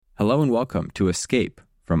Hello and welcome to Escape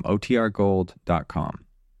from OTRGold.com.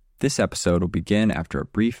 This episode will begin after a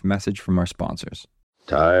brief message from our sponsors.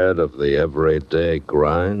 Tired of the everyday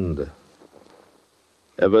grind?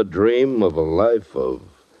 Ever dream of a life of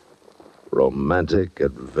romantic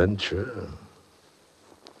adventure?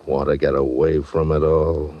 Want to get away from it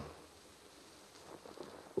all?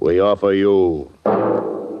 We offer you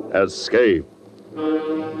Escape.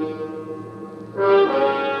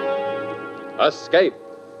 Escape,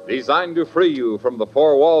 designed to free you from the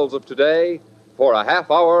four walls of today for a half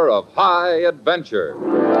hour of high adventure.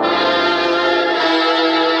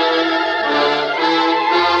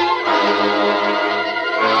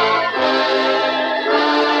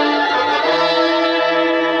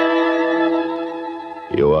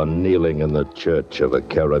 You are kneeling in the church of a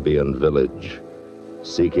Caribbean village,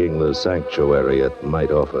 seeking the sanctuary it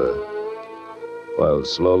might offer, while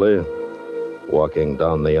slowly walking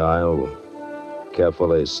down the aisle,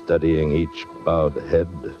 carefully studying each bowed head,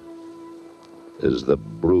 is the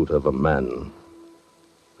brute of a man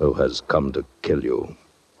who has come to kill you.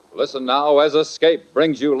 Listen now as Escape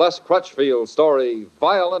brings you Les Crutchfield's story,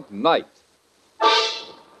 Violent Night.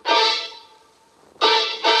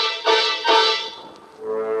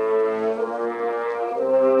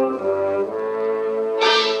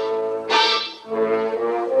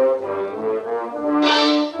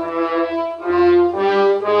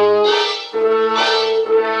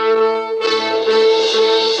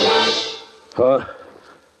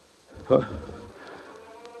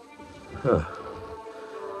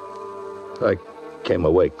 I came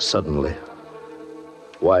awake suddenly,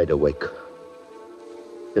 wide awake.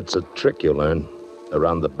 It's a trick you learn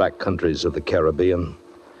around the back countries of the Caribbean.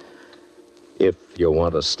 If you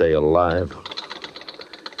want to stay alive.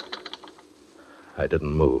 I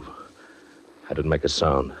didn't move. I didn't make a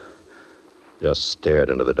sound. Just stared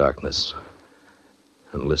into the darkness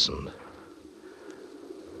and listened.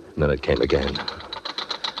 And then it came again.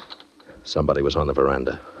 Somebody was on the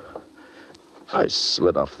veranda. I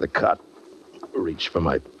slid off the cot, reached for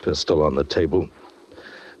my pistol on the table,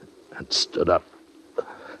 and stood up.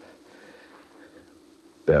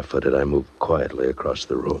 Barefooted, I moved quietly across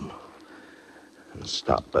the room and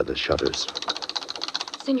stopped by the shutters.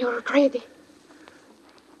 Senor O'Grady.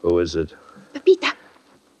 Who is it? Pepita.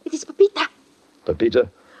 It is Pepita. Pepita?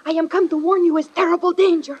 I am come to warn you of terrible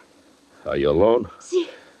danger. Are you alone? Si.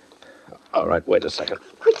 All right, wait a second.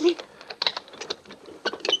 Quickly.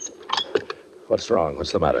 What's wrong?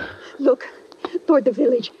 What's the matter? Look, toward the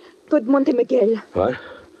village, toward Monte Miguel. What?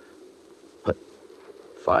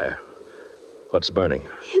 Fire. What's burning?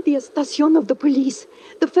 The estacion of the police,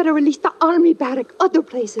 the Federalista army barrack, other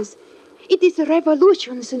places. It is a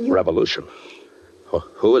revolution, senor. Revolution?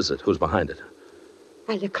 Who is it? Who's behind it?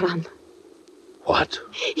 Alacran. What?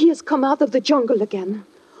 He has come out of the jungle again.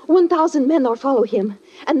 1,000 men are follow him,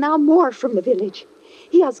 and now more from the village.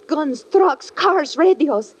 He has guns, trucks, cars,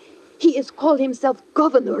 radios. He is called himself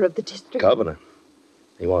governor of the district. Governor?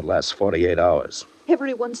 He won't last 48 hours.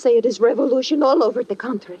 Everyone say it is revolution all over the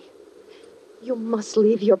country. You must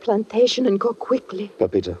leave your plantation and go quickly.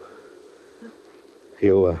 Pepita,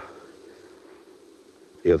 you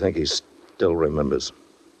think he still remembers?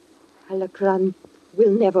 Alacran will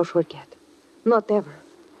never forget. Not ever.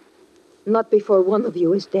 Not before one of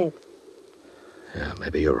you is dead. Yeah,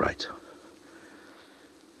 maybe you're right.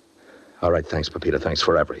 All right, thanks, Pepita. Thanks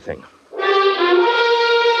for everything.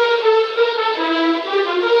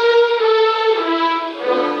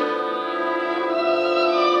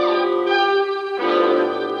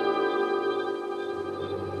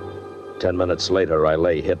 Ten minutes later, I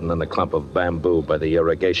lay hidden in a clump of bamboo by the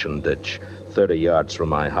irrigation ditch, 30 yards from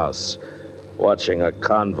my house, watching a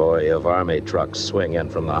convoy of army trucks swing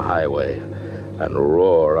in from the highway and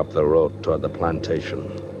roar up the road toward the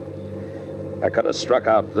plantation. I could have struck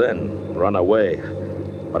out then, run away,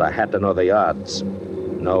 but I had to know the odds,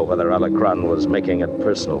 know whether Alacran was making it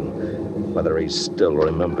personal, whether he still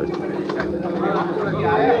remembered.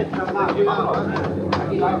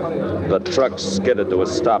 The truck skidded to a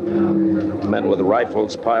stop. Men with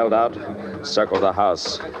rifles piled out, circled the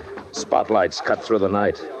house. Spotlights cut through the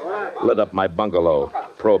night, lit up my bungalow,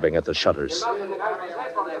 probing at the shutters.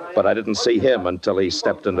 But I didn't see him until he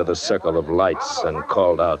stepped into the circle of lights and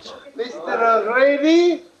called out, Mr.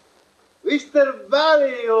 O'Grady? Mr.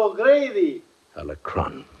 Barry O'Grady.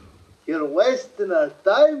 Alacran. You're wasting our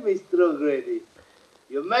time, Mr. O'Grady.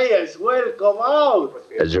 You may as well come out.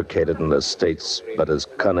 Educated in the States, but as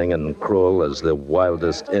cunning and cruel as the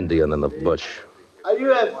wildest Indian in the bush. Are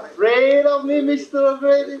you afraid of me, Mr.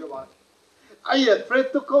 O'Grady? Are you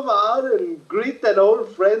afraid to come out and greet an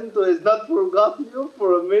old friend who has not forgotten you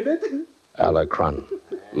for a minute? Alacron,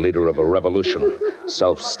 leader of a revolution,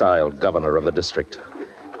 self-styled governor of the district.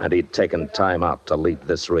 And he'd taken time out to lead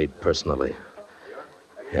this raid personally.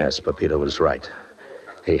 Yes, Pepito was right.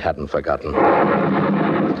 He hadn't forgotten.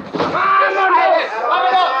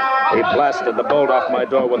 He blasted the bolt off my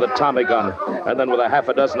door with a Tommy gun, and then with a half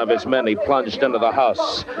a dozen of his men, he plunged into the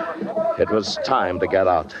house. It was time to get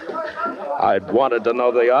out. I'd wanted to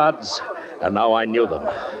know the odds, and now I knew them.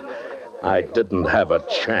 I didn't have a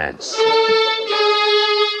chance.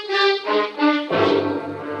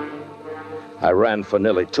 I ran for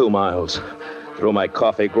nearly 2 miles, through my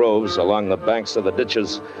coffee groves, along the banks of the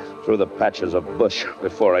ditches, through the patches of bush,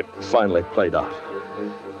 before I finally played out.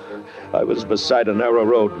 I was beside a narrow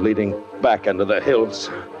road leading back into the hills.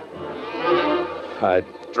 I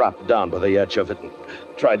dropped down by the edge of it and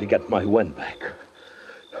tried to get my wind back.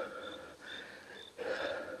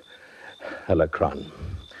 Alacron.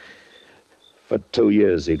 For 2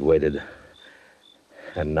 years he'd waited,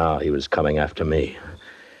 and now he was coming after me.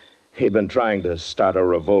 He'd been trying to start a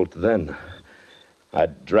revolt then.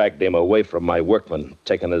 I'd dragged him away from my workmen,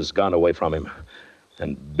 taken his gun away from him,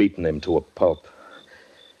 and beaten him to a pulp.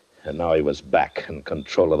 And now he was back in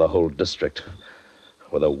control of the whole district,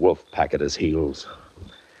 with a wolf pack at his heels.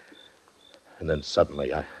 And then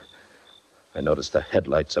suddenly I noticed the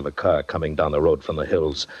headlights of a car coming down the road from the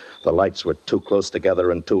hills. The lights were too close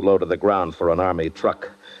together and too low to the ground for an army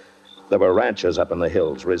truck. There were ranches up in the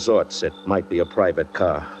hills, resorts. It might be a private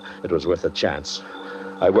car. It was worth a chance.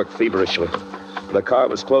 I worked feverishly. The car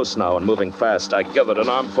was close now and moving fast. I gathered an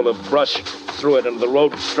armful of brush, threw it into the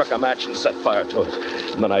road, struck a match, and set fire to it.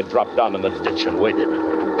 And then I dropped down in the ditch and waited.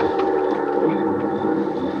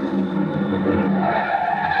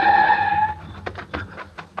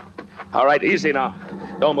 All right, easy now.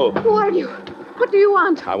 Don't move. Who are you? What do you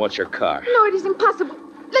want? I want your car. No, it is impossible.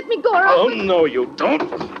 Let me go, or Oh, no, you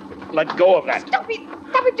don't. Let go of that. Stop it!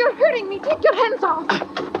 Stop it! You're hurting me. Take your hands off.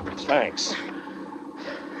 Thanks.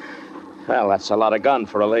 Well, that's a lot of gun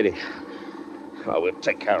for a lady. Well, we'll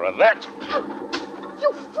take care of that.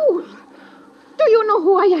 You fool! Do you know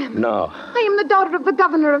who I am? No. I am the daughter of the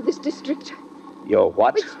governor of this district. You're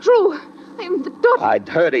what? It's true. I am the daughter. I'd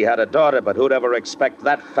heard he had a daughter, but who'd ever expect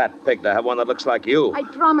that fat pig to have one that looks like you? I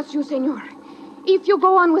promise you, senor, if you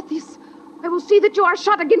go on with this, I will see that you are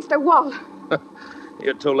shot against a wall.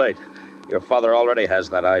 You're too late. Your father already has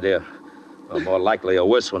that idea. Or more likely, a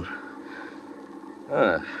worse one.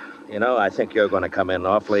 You know, I think you're going to come in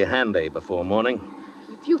awfully handy before morning.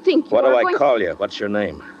 If you think you What do are I going call you? What's your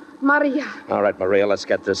name? Maria. All right, Maria, let's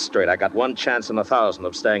get this straight. I got 1 chance in 1,000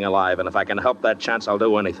 of staying alive, and if I can help that chance, I'll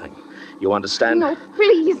do anything. You understand? No,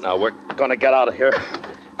 please. Now, we're going to get out of here.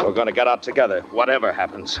 We're going to get out together, whatever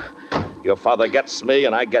happens. Your father gets me,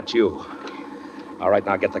 and I get you. All right,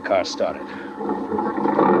 now get the car started.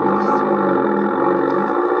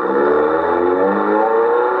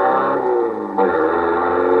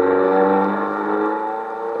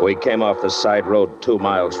 We came off the side road 2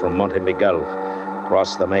 miles from Monte Miguel,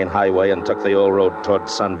 crossed the main highway, and took the old road toward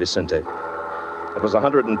San Vicente. It was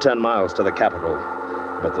 110 miles to the capital,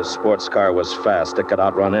 but the sports car was fast. It could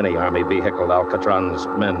outrun any army vehicle Alcatran's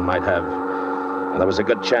men might have. And there was a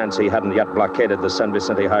good chance he hadn't yet blockaded the San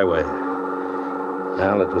Vicente highway.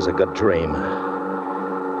 Well, it was a good dream.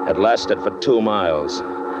 It lasted for 2 miles.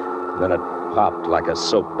 Then it popped like a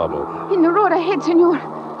soap bubble. In the road ahead, senor.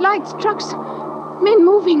 Lights, trucks, men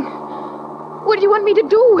moving. What do you want me to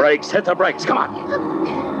do? Brakes, hit the brakes, come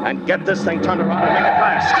on. And get this thing turned around and make it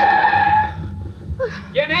fast.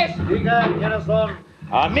 ¿Quién es? Diga, ¿quiénes son?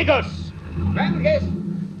 Amigos.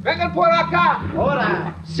 Vengan por acá.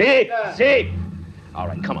 Ahora. Sí, sí. All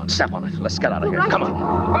right, come on, step on it. Let's get out of here. Right. Come on.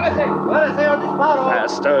 Párese. Párese o disparo.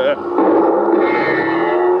 Faster.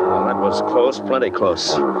 Well, that was close, plenty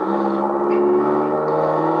close.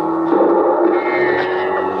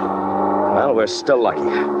 Well, we're still lucky.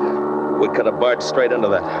 We could have barged straight into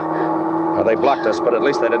that. Well, they blocked us, but at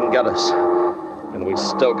least they didn't get us. And we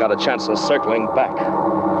still got a chance of circling back.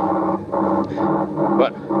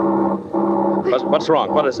 What's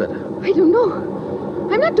wrong? What is it? I don't know.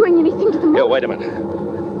 I'm not doing anything to the motor. Here, wait a minute.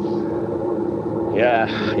 Yeah,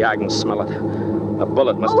 I can smell it. A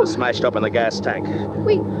bullet must have smashed open the gas tank.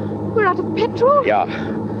 We're out of petrol? Yeah.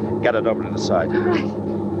 Get it over to the side. All right.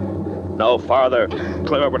 No, farther.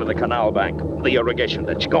 Clear over to the canal bank. The irrigation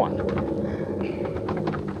ditch. Go on.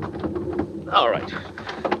 All right.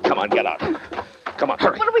 Come on, get out. Come on,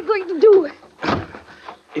 hurry. What are we going to do?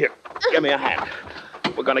 Here, give me a hand.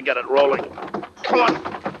 We're going to get it rolling. Come on.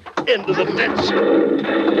 Into the ditch.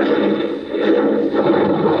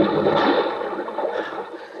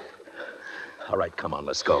 All right, come on,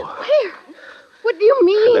 let's go. Where? What do you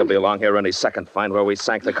mean? They'll be along here any second. Find where we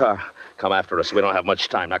sank the car. Come after us. We don't have much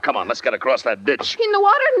time. Now, come on. Let's get across that ditch. In the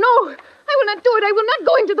water? No. I will not do it. I will not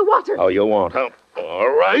go into the water. Oh, you won't, huh? All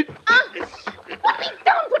right. Put me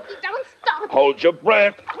down. Put me down. Stop. Hold your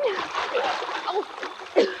breath.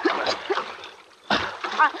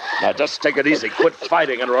 Now, just take it easy. Quit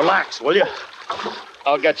fighting and relax, will you?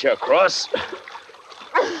 I'll get you across.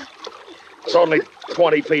 It's only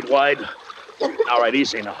 20 feet wide. All right,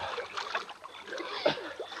 easy now.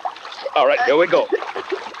 All right, here we go.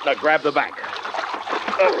 Now, grab the bank.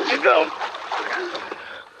 Up you go.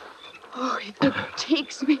 Oh, if it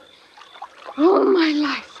takes me all my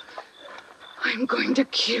life, I'm going to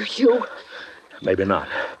kill you. Maybe not.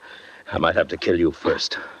 I might have to kill you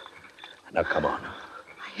first. Now, come on.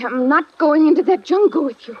 I am not going into that jungle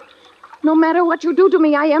with you. No matter what you do to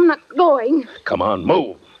me, I am not going. Come on,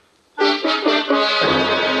 move.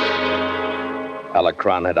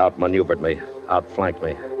 Alacron had outmaneuvered me, outflanked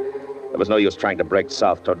me. There was no use trying to break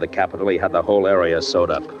south toward the capital. He had the whole area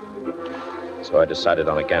sewed up. So I decided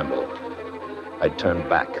on a gamble. I'd turn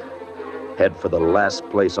back, head for the last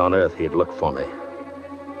place on earth he'd look for me.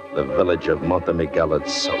 The village of Monte Miguel at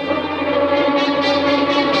Soto.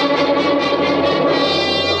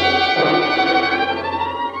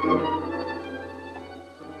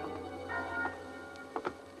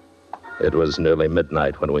 It was nearly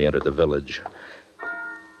midnight when we entered the village.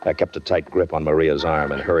 I kept a tight grip on Maria's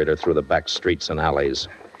arm and hurried her through the back streets and alleys,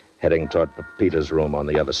 heading toward Pepita's room on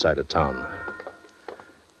the other side of town.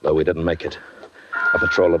 Though we didn't make it, a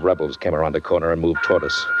patrol of rebels came around the corner and moved toward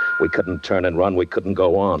us. We couldn't turn and run. We couldn't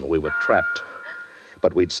go on. We were trapped.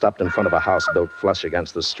 But we'd stopped in front of a house built flush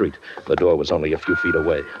against the street. The door was only a few feet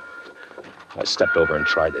away. I stepped over and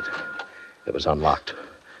tried it. It was unlocked.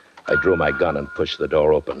 I drew my gun and pushed the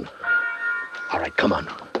door open. All right, come on.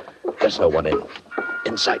 There's no one in.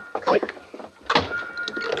 Inside, quick.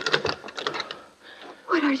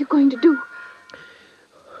 What are you going to do?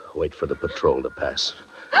 Wait for the patrol to pass.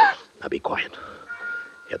 Now be quiet.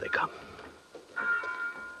 Here they come.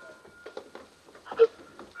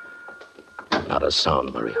 Not a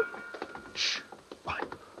sound, Maria. Shh. Quiet.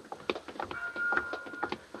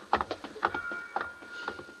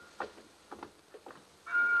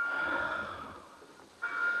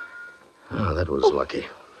 Oh, that was lucky.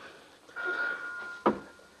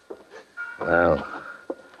 Well,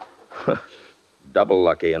 double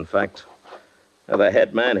lucky, in fact. The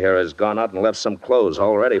head man here has gone out and left some clothes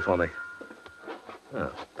all ready for me.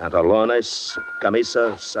 Pantalones,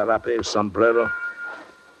 camisa, sarape, sombrero.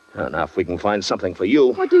 Now, if we can find something for you...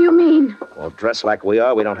 What do you mean? Well, dressed like we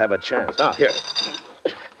are, we don't have a chance. Here.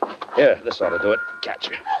 Here, this ought to do it. Catch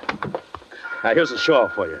you. Now, here's a shawl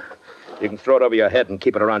for you. You can throw it over your head and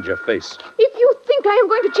keep it around your face. If you think I am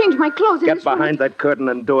going to change my clothes... Get behind that curtain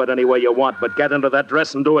and do it any way you want, but get into that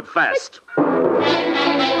dress and do it fast.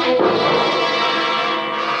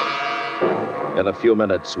 In a few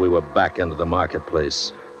minutes, we were back into the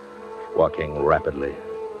marketplace, walking rapidly.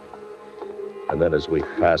 And then as we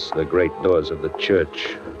passed the great doors of the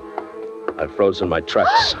church, I froze in my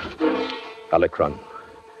tracks. Alacron.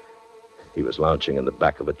 He was lounging in the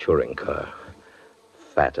back of a touring car,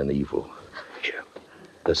 fat and evil. Here,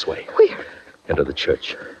 this way. Where? Into the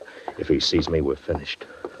church. If he sees me, we're finished.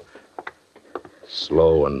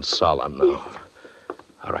 Slow and solemn now.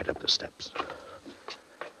 All right, up the steps.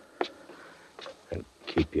 And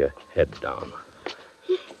keep your head down.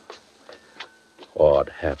 Awed,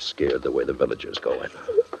 half scared the way the villagers go in.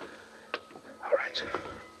 All right.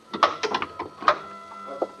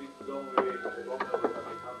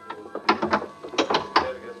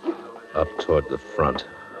 Up toward the front.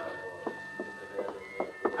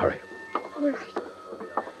 Hurry.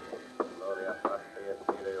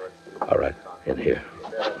 All right, in here.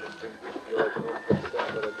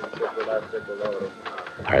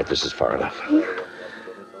 All right, this is far enough.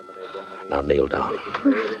 Now kneel down.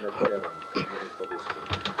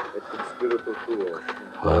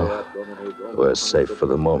 Well, we're safe for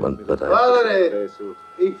the moment, but Padre,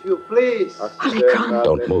 if you please. Alacron.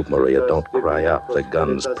 Don't move, Maria. Don't cry out. The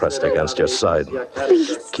gun's pressed against your side.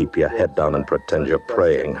 Please. Keep your head down and pretend you're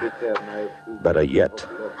praying. Better yet,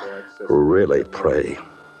 really pray.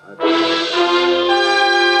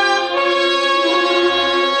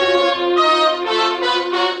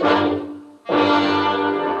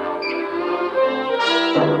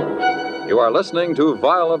 You are listening to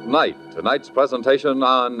Violent Night, tonight's presentation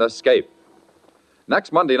on Escape.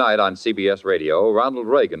 Next Monday night on CBS Radio, Ronald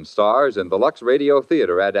Reagan stars in the Lux Radio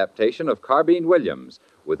Theater adaptation of Carbine Williams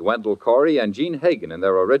with Wendell Corey and Gene Hagen in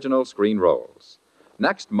their original screen roles.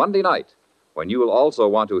 Next Monday night, when you will also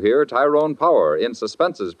want to hear Tyrone Power in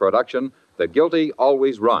Suspense's production, The Guilty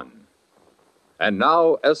Always Run. And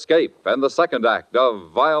now, Escape and the second act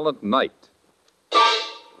of Violent Night.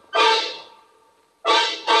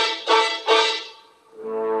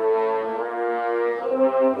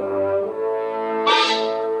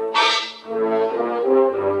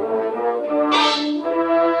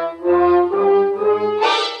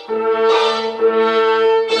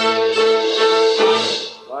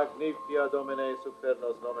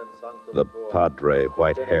 The padre,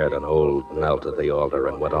 white-haired and old, knelt at the altar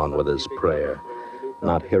and went on with his prayer,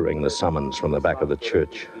 not hearing the summons from the back of the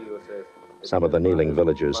church. Some of the kneeling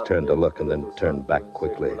villagers turned to look and then turned back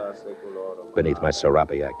quickly. Beneath my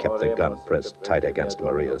serape, I kept the gun pressed tight against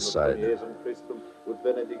Maria's side.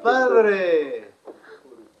 Padre!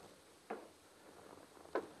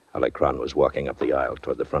 Alecran was walking up the aisle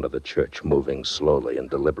toward the front of the church, moving slowly and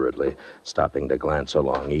deliberately, stopping to glance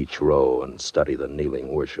along each row and study the kneeling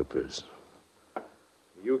worshippers.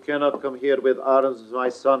 You cannot come here with arms, my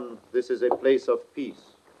son. This is a place of peace.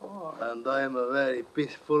 Oh, and I am a very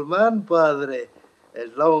peaceful man, Padre, as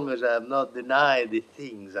long as I am not denied the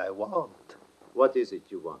things I want. What is it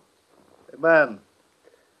you want? A man,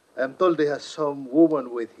 I am told he has some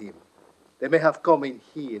woman with him. They may have come in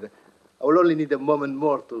here. I will only need a moment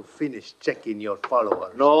more to finish checking your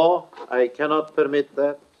followers. No, I cannot permit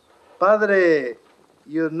that. Padre,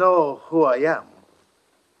 you know who I am.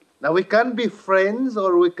 Now, we can be friends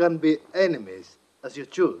or we can be enemies, as you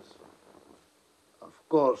choose. Of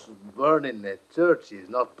course, burning a church is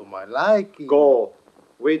not to my liking. Go.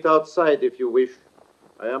 Wait outside if you wish.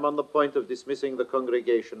 I am on the point of dismissing the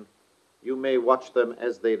congregation. You may watch them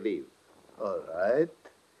as they leave. All right.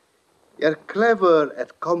 You're clever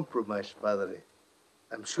at compromise, Padre.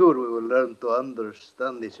 I'm sure we will learn to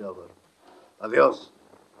understand each other. Adios.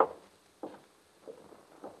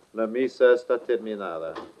 La misa está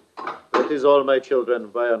terminada. That is all, my children.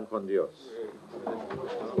 Vayan con Dios.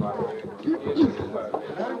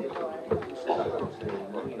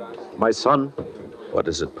 My son. What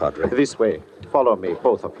is it, Padre? This way. Follow me,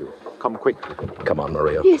 both of you. Come quickly. Come on,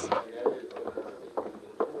 Maria. Yes.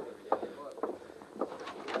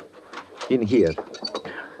 In here.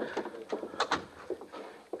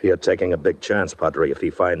 You're taking a big chance, Padre. If he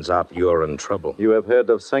finds out, you're in trouble. You have heard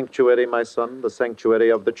of sanctuary, my son? The sanctuary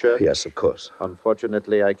of the church? Yes, of course.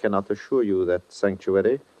 Unfortunately, I cannot assure you that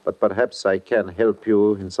sanctuary, but perhaps I can help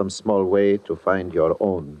you in some small way to find your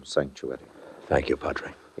own sanctuary. Thank you,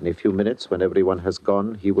 Padre. In a few minutes, when everyone has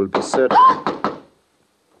gone, he will be certain.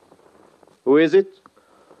 Who is it?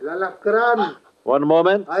 Lalacran, One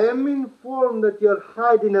moment. I am informed that you're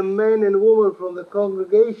hiding a man and woman from the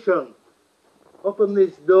congregation. Open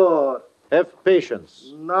this door. Have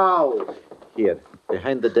patience. Now. Here,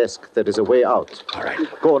 behind the desk, there is a way out. All right.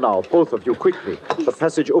 Go now, both of you, quickly. The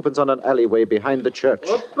passage opens on an alleyway behind the church.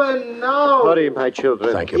 Open now. Hurry, my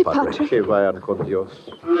children. Thank you, Padre. Que vayan con Dios.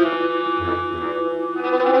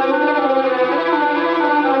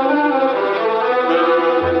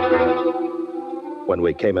 When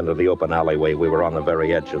we came into the open alleyway, we were on the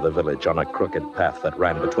very edge of the village, on a crooked path that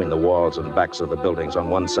ran between the walls and backs of the buildings on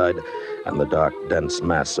one side and the dark, dense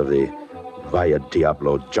mass of the Valle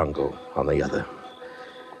Diablo jungle on the other.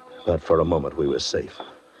 But for a moment, we were safe.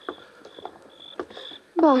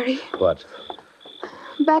 Barry, What?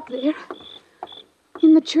 back there,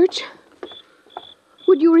 in the church,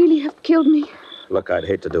 would you really have killed me? Look, I'd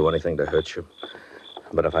hate to do anything to hurt you,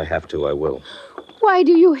 but if I have to, I will. Why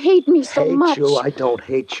do you hate me so much? Hate you? I don't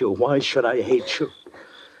hate you. Why should I hate you?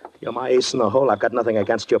 You're my ace in the hole. I've got nothing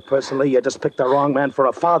against you personally. You just picked the wrong man for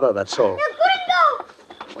a father, that's all.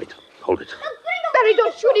 Wait, hold it. Barry,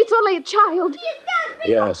 don't shoot. It's only a child.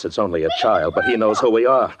 Yes, it's only a child, but he knows who we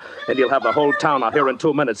are. And he'll have the whole town out here in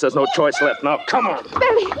 2 minutes. There's no choice left. Now, come on.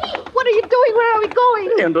 Barry, what are you doing? Where are we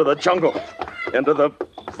going? Into the jungle. Into the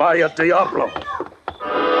Valle Diablo.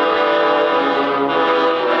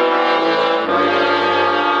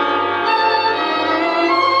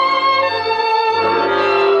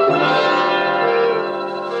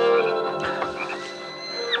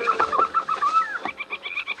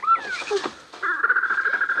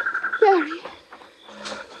 Barry,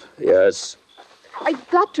 Yes. I've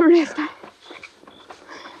got to rest. I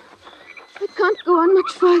can't go on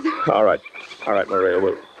much farther. All right,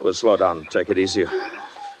 Maria. We'll slow down and take it easier.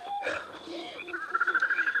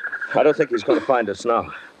 I don't think he's going to find us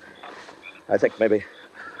now. I think maybe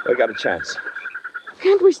we got a chance.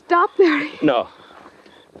 Can't we stop, Barry? No,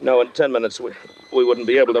 in 10 minutes we wouldn't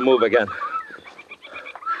be able to move again.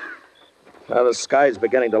 Now the sky's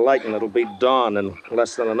beginning to lighten. It'll be dawn in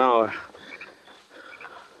less than an hour.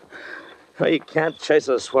 He can't chase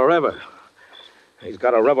us forever. He's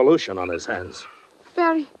got a revolution on his hands.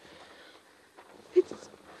 Barry, it's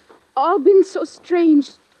all been so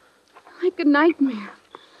strange. Like a nightmare.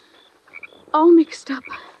 All mixed up.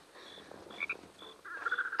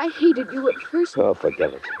 I hated you at first. Oh,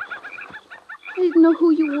 forget it. I didn't know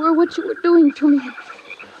who you were, what you were doing to me.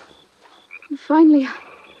 And finally,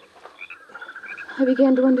 I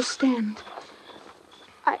began to understand.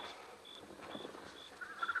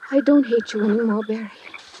 I don't hate you anymore, Barry.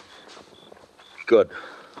 Good,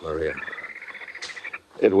 Maria.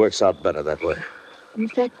 It works out better that way. In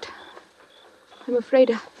fact, I'm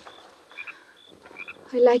afraid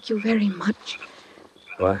I like you very much.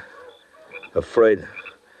 What? Afraid?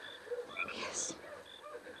 Yes.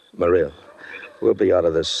 Maria, we'll be out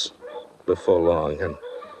of this before long, and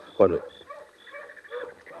what...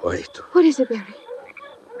 Wait, What is it, Barry?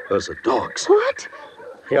 those are dogs. What?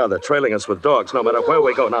 Yeah, they're trailing us with dogs. No matter where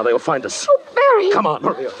we go now, they'll find us. Oh, Barry! Come on,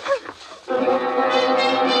 Maria.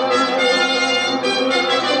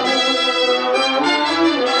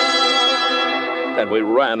 And we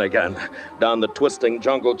ran again, down the twisting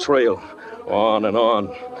jungle trail, on and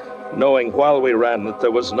on, knowing while we ran that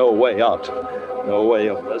there was no way out, no way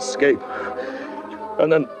of escape.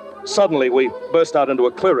 And then suddenly we burst out into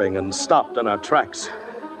a clearing and stopped in our tracks.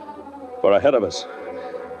 For ahead of us,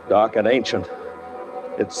 dark and ancient,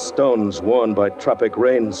 its stones worn by tropic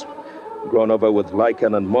rains, grown over with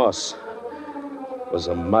lichen and moss, was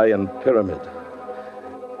a Mayan pyramid,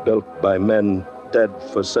 built by men dead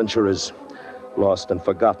for centuries, lost and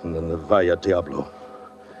forgotten in the Valle Diablo.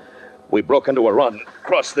 We broke into a run,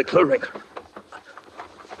 crossed the clearing.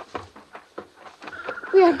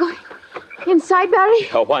 We are going inside, Barry?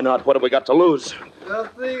 Oh, why not? What have we got to lose?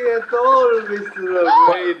 Nothing at all, Mr.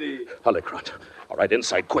 O'Grady. Hollycrot. All right,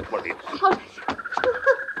 inside, quick, Maria. All right.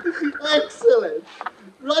 Excellent.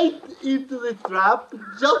 Right into the trap,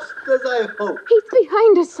 just as I hoped. He's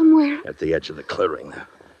behind us somewhere. At the edge of the clearing there.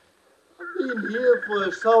 I've been here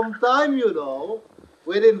for some time, you know,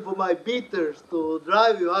 waiting for my beaters to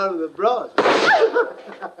drive you out of the brush.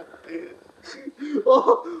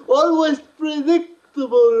 Oh, always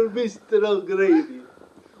predictable, Mr. O'Grady.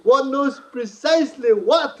 One knows precisely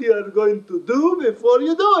what you are going to do before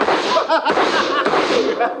you do it.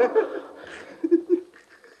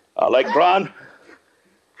 Alekron,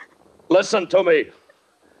 listen to me.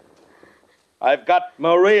 I've got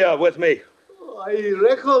Maria with me. I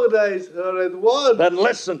recognize her at once. Then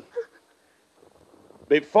listen.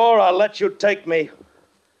 Before I let you take me,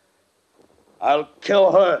 I'll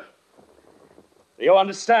kill her. Do you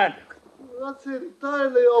understand? That's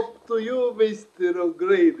entirely up to you, Mr.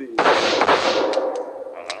 O'Grady.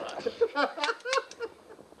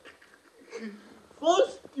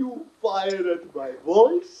 First you fire at my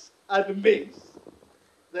voice and miss.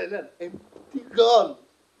 Then an empty gun.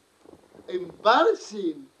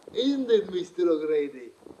 Embarrassing, isn't it, Mr. O'Grady?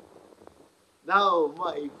 Now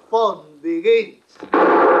my fun begins.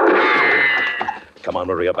 Come on,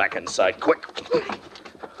 Maria, back inside, quick.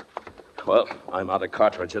 Well, I'm out of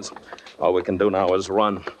cartridges. All we can do now is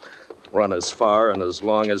run. Run as far and as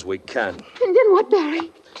long as we can. And then what,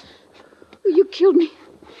 Barry? You killed me,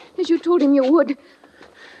 as you told him you would.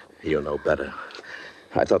 You know better.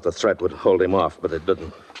 I thought the threat would hold him off, but it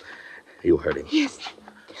didn't. You heard him. Yes.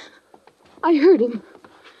 I heard him.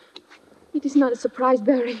 It is not a surprise,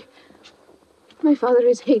 Barry. My father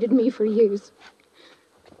has hated me for years.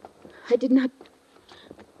 I did not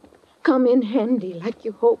come in handy like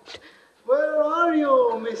you hoped. Where are you,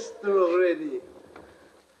 Mr. O'Grady?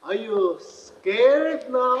 Are you scared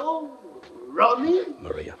now? Running?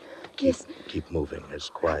 Maria, Yes. keep moving as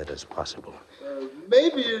quiet as possible.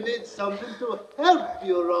 Maybe you need something to help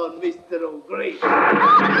you run, Mr. O'Grady.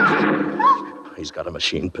 He's got a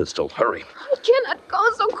machine pistol. Hurry. I cannot go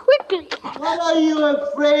so quickly. What are you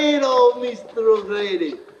afraid of, Mr.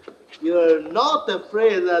 O'Grady? You're not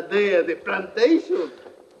afraid that day at the plantation.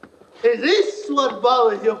 Is this what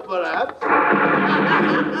bothers you, perhaps?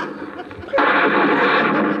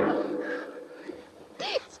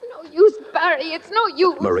 It's no use, Barry. It's no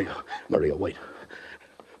use. Maria, wait.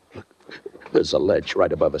 Look, there's a ledge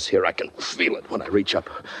right above us here. I can feel it when I reach up.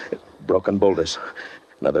 Broken boulders.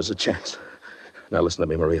 Now there's a chance. Now listen to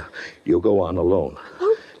me, Maria. You go on alone.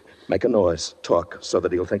 Make a noise, talk, so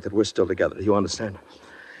that he'll think that we're still together. Do you understand?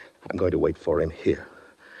 I'm going to wait for him here,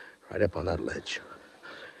 right up on that ledge.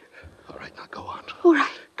 All right, now go on. All right.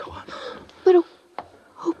 Go on. But,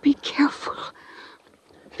 oh, be careful.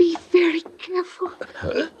 Be very careful.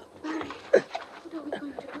 Barry, what are we going to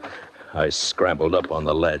do? I scrambled up on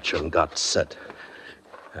the ledge and got set.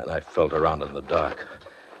 And I felt around in the dark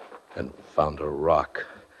and found a rock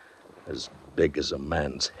as big as a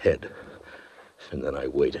man's head, And then I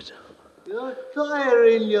waited. You're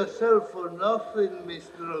tiring yourself for nothing,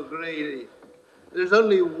 Mr. O'Grady. There's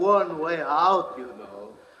only one way out, you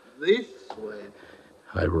know. This way.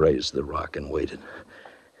 I raised the rock and waited.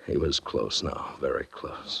 He was close now, very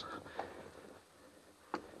close.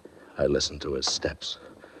 I listened to his steps,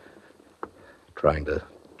 trying to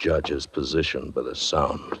judge his position by the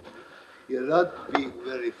sound. You're not being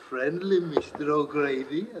very friendly, Mr.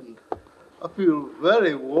 O'Grady, and I feel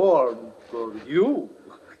very warm for you.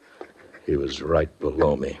 He was right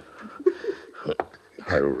below me.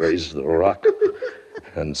 I raised the rock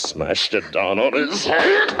and smashed it down on his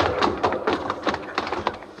head.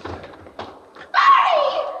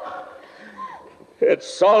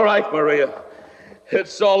 It's all right, Maria.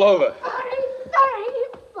 It's all over.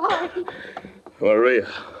 Sorry. Maria.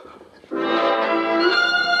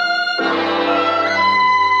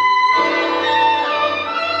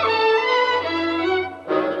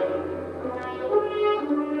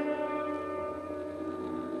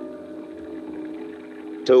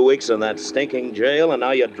 2 weeks in that stinking jail, and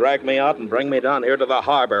now you drag me out and bring me down here to the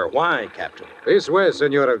harbor. Why, Captain? This way,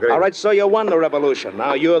 Senor O'Grady. All right, so you won the revolution.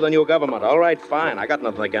 Now you're the new government. All right, fine. I got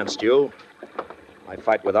nothing against you. My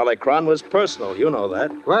fight with Alecran was personal. You know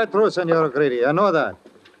that. Quite true, Senor O'Grady. I know that.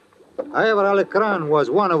 However, Alecran was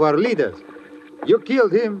one of our leaders. You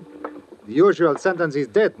killed him. The usual sentence is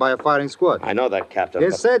death by a firing squad. I know that, Captain.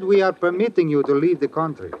 They said we are permitting you to leave the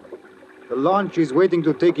country. The launch is waiting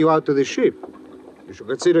to take you out to the ship. You should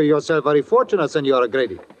consider yourself very fortunate, Senor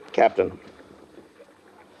O'Grady. Captain,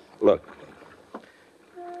 look,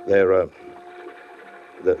 there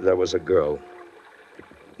was a girl,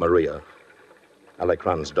 Maria,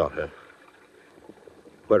 Alecran's daughter.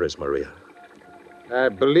 Where is Maria? I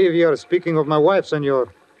believe you are speaking of my wife,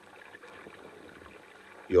 Senor.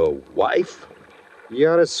 Your wife? You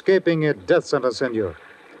are escaping a death sentence, Senor.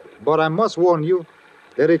 But I must warn you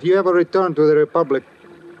that if you ever return to the Republic,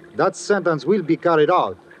 that sentence will be carried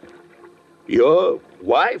out. Your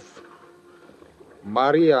wife?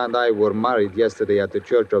 Maria and I were married yesterday at the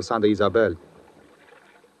Church of Santa Isabel.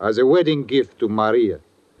 As a wedding gift to Maria,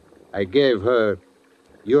 I gave her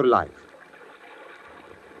your life.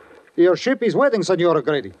 Your ship is waiting, Senor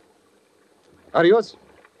O'Grady. Adios.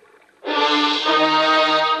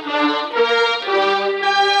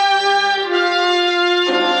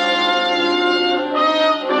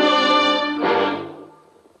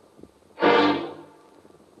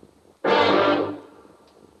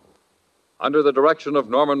 Under the direction of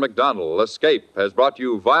Norman Macdonnell, Escape has brought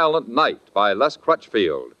you Violent Night by Les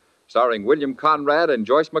Crutchfield, starring William Conrad and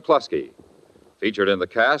Joyce McCluskey. Featured in the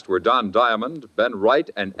cast were Don Diamond, Ben Wright,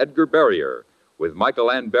 and Edgar Barrier, with Michael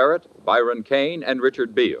Ann Barrett, Byron Kane, and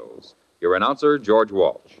Richard Beals. Your announcer, George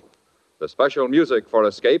Walsh. The special music for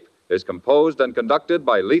Escape is composed and conducted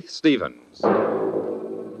by Leith Stevens.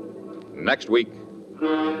 Next week.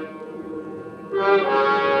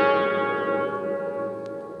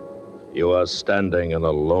 You are standing in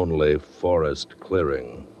a lonely forest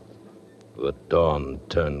clearing. The dawn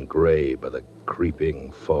turned gray by the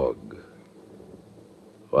creeping fog.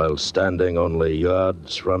 While standing only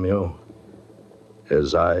yards from you,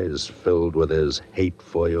 his eyes filled with his hate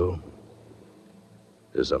for you,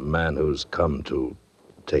 is a man who's come to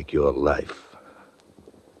take your life.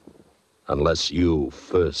 Unless you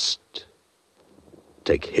first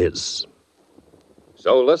take his.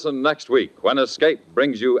 So listen next week when Escape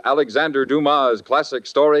brings you Alexander Dumas' classic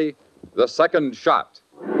story, The Second Shot.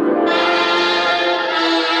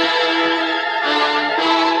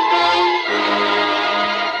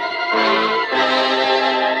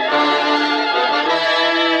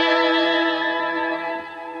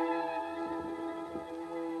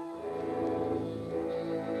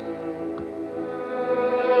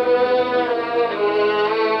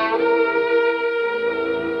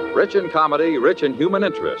 Rich in comedy, rich in human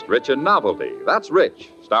interest, rich in novelty. That's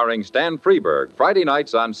Rich, starring Stan Freberg, Friday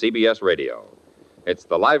nights on CBS Radio. It's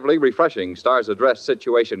the lively, refreshing Stars Address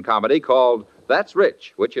situation comedy called That's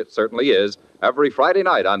Rich, which it certainly is, every Friday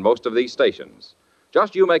night on most of these stations.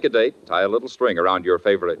 Just you make a date, tie a little string around your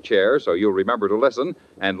favorite chair so you'll remember to listen,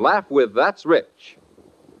 and laugh with That's Rich.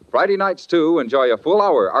 Friday nights, too, enjoy a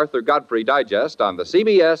full-hour Arthur Godfrey Digest on the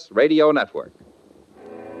CBS Radio Network.